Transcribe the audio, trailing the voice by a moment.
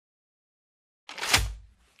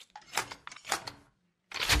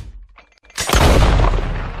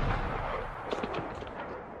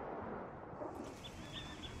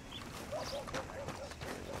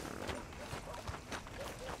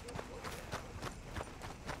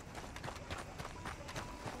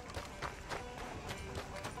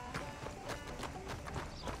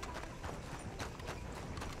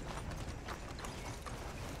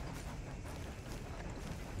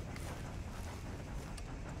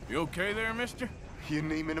You okay there, mister? You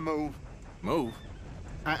need me to move? Move?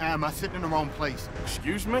 Am I sitting in the wrong place?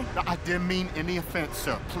 Excuse me? No, I didn't mean any offense,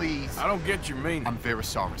 sir. Please. I don't get your meaning. I'm very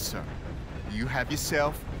sorry, sir. You have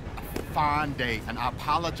yourself a fine day, and I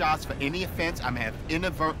apologize for any offense I may have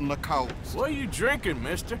inadvertently caused. What are you drinking,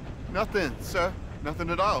 mister? Nothing, sir. Nothing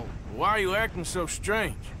at all. Why are you acting so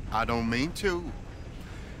strange? I don't mean to.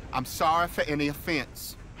 I'm sorry for any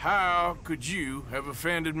offense. How could you have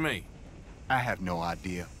offended me? I have no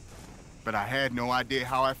idea. But I had no idea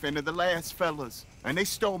how I offended the last fellas. And they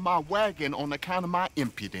stole my wagon on account of my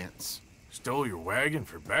impudence. Stole your wagon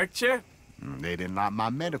for back check? They didn't like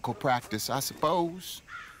my medical practice, I suppose.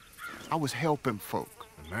 I was helping folk.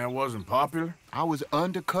 And that wasn't popular? I was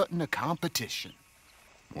undercutting the competition.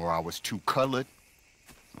 Or I was too colored.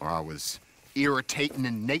 Or I was irritating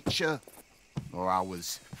in nature. Or I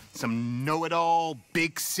was some know-it-all,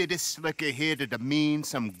 big city slicker here to demean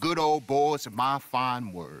some good old boys of my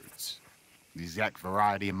fine words. The exact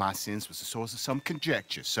variety of my sins was the source of some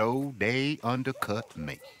conjecture, so they undercut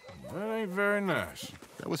me. That ain't very nice.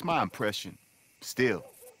 That was my impression. Still,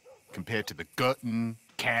 compared to the gutting,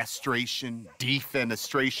 castration,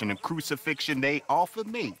 defenestration, and crucifixion they offered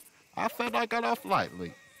me, I felt I got off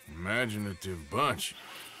lightly. Imaginative bunch.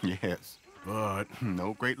 Yes. But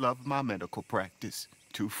no great love of my medical practice.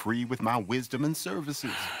 Too free with my wisdom and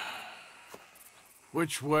services.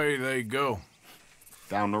 which way they go?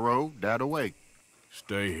 Down the road, that way.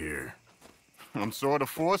 Stay here. I'm sort of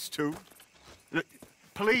forced to.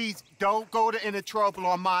 Please, don't go to any trouble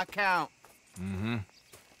on my account. Mm-hmm.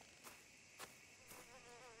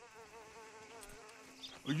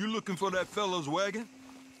 Are you looking for that fella's wagon?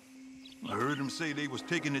 I heard him say they was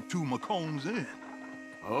taking it to McComb's Inn.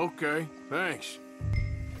 Okay, thanks.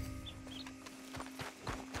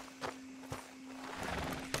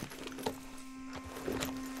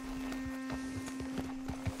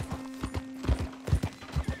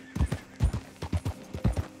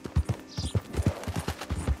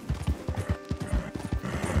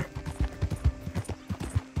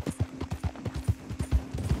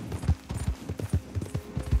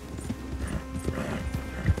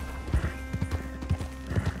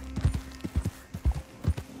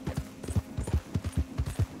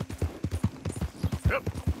 Yep.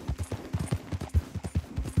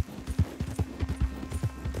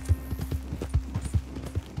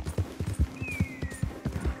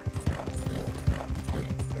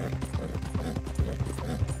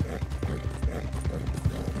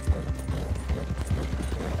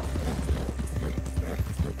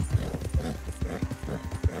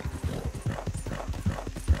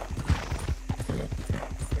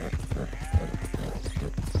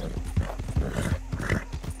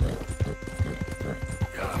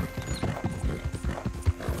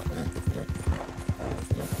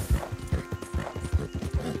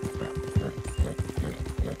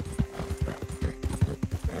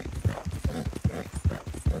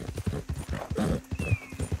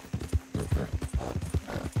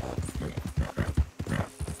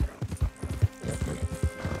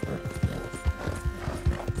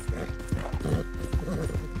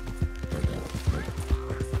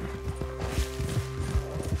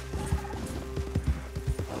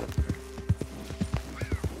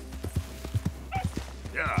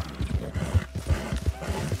 Yeah.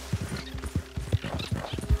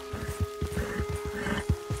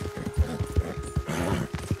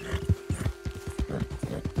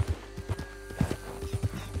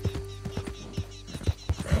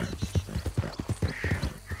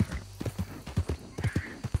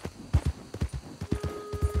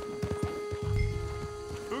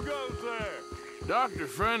 Who goes there? Doctor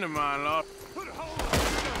friend of mine lost. Put a hold on.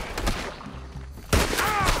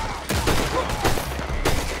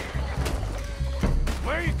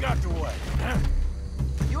 Where you got the way, huh?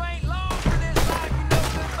 You ain't long for this life, you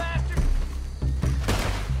no-good bastard!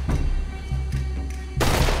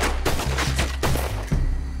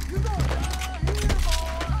 You gonna die here,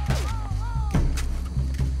 boy!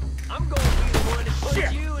 I'm gonna be the one that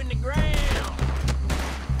puts you in the ground!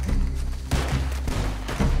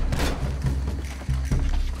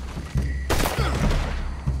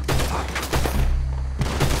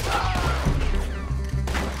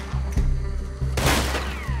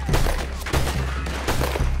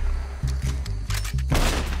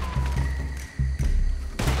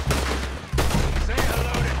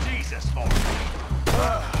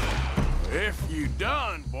 If you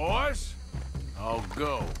done, boys, I'll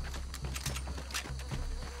go.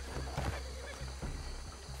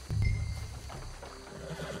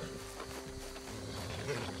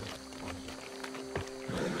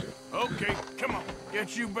 Okay, come on.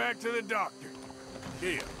 Get you back to the doctor.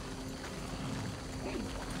 Here.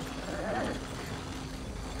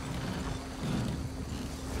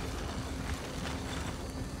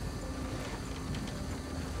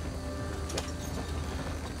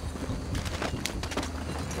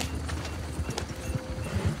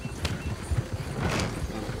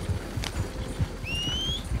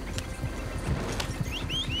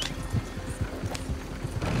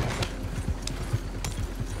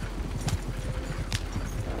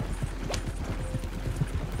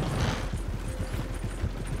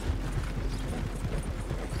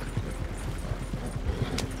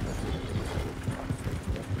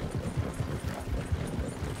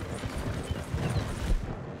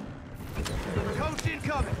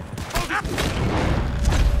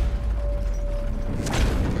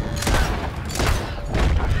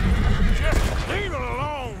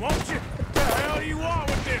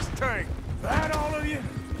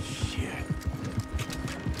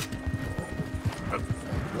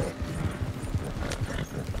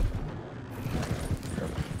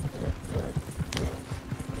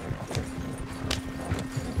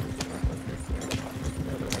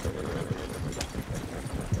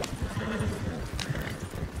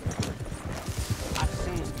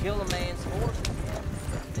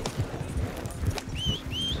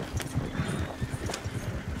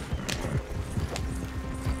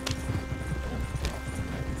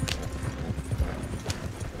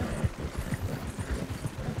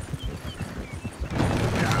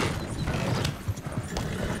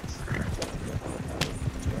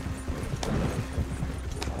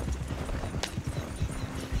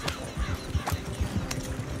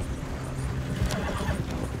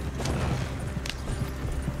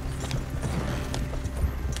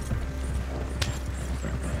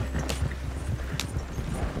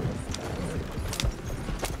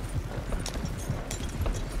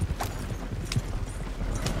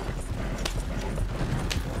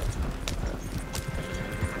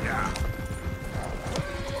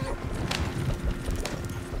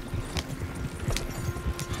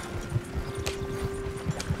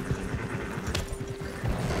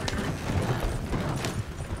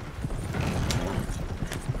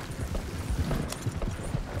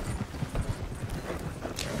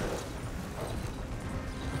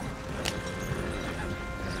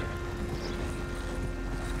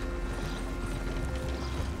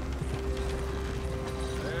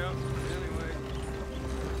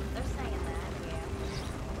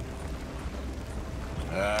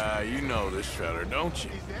 you know this fella, don't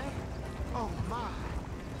you? Is that? Oh, my.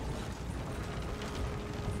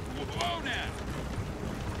 Whoa now!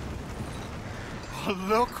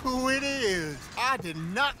 Look who it is. I did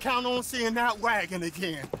not count on seeing that wagon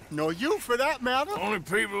again. Nor you, for that matter. Only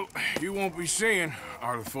people you won't be seeing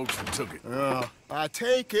are the folks that took it. I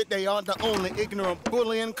take it they aren't the only ignorant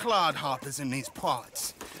bullying clodhoppers in these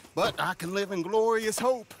parts. But I can live in glorious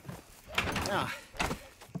hope. Now,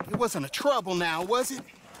 it wasn't a trouble now, was it?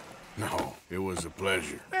 No, it was a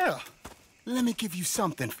pleasure. Yeah. Let me give you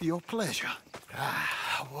something for your pleasure.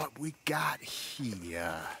 What we got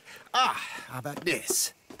here? How about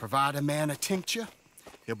this? Provide a man a tincture,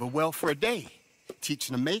 he'll be well for a day. Teach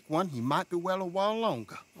him to make one, he might be well a while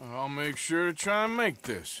longer. I'll make sure to try and make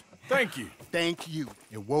this. Thank you. Thank you.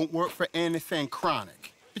 It won't work for anything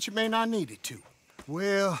chronic, but you may not need it to.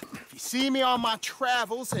 Well, if you see me on my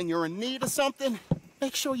travels and you're in need of something,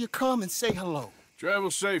 make sure you come and say hello.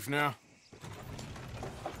 Travel safe now.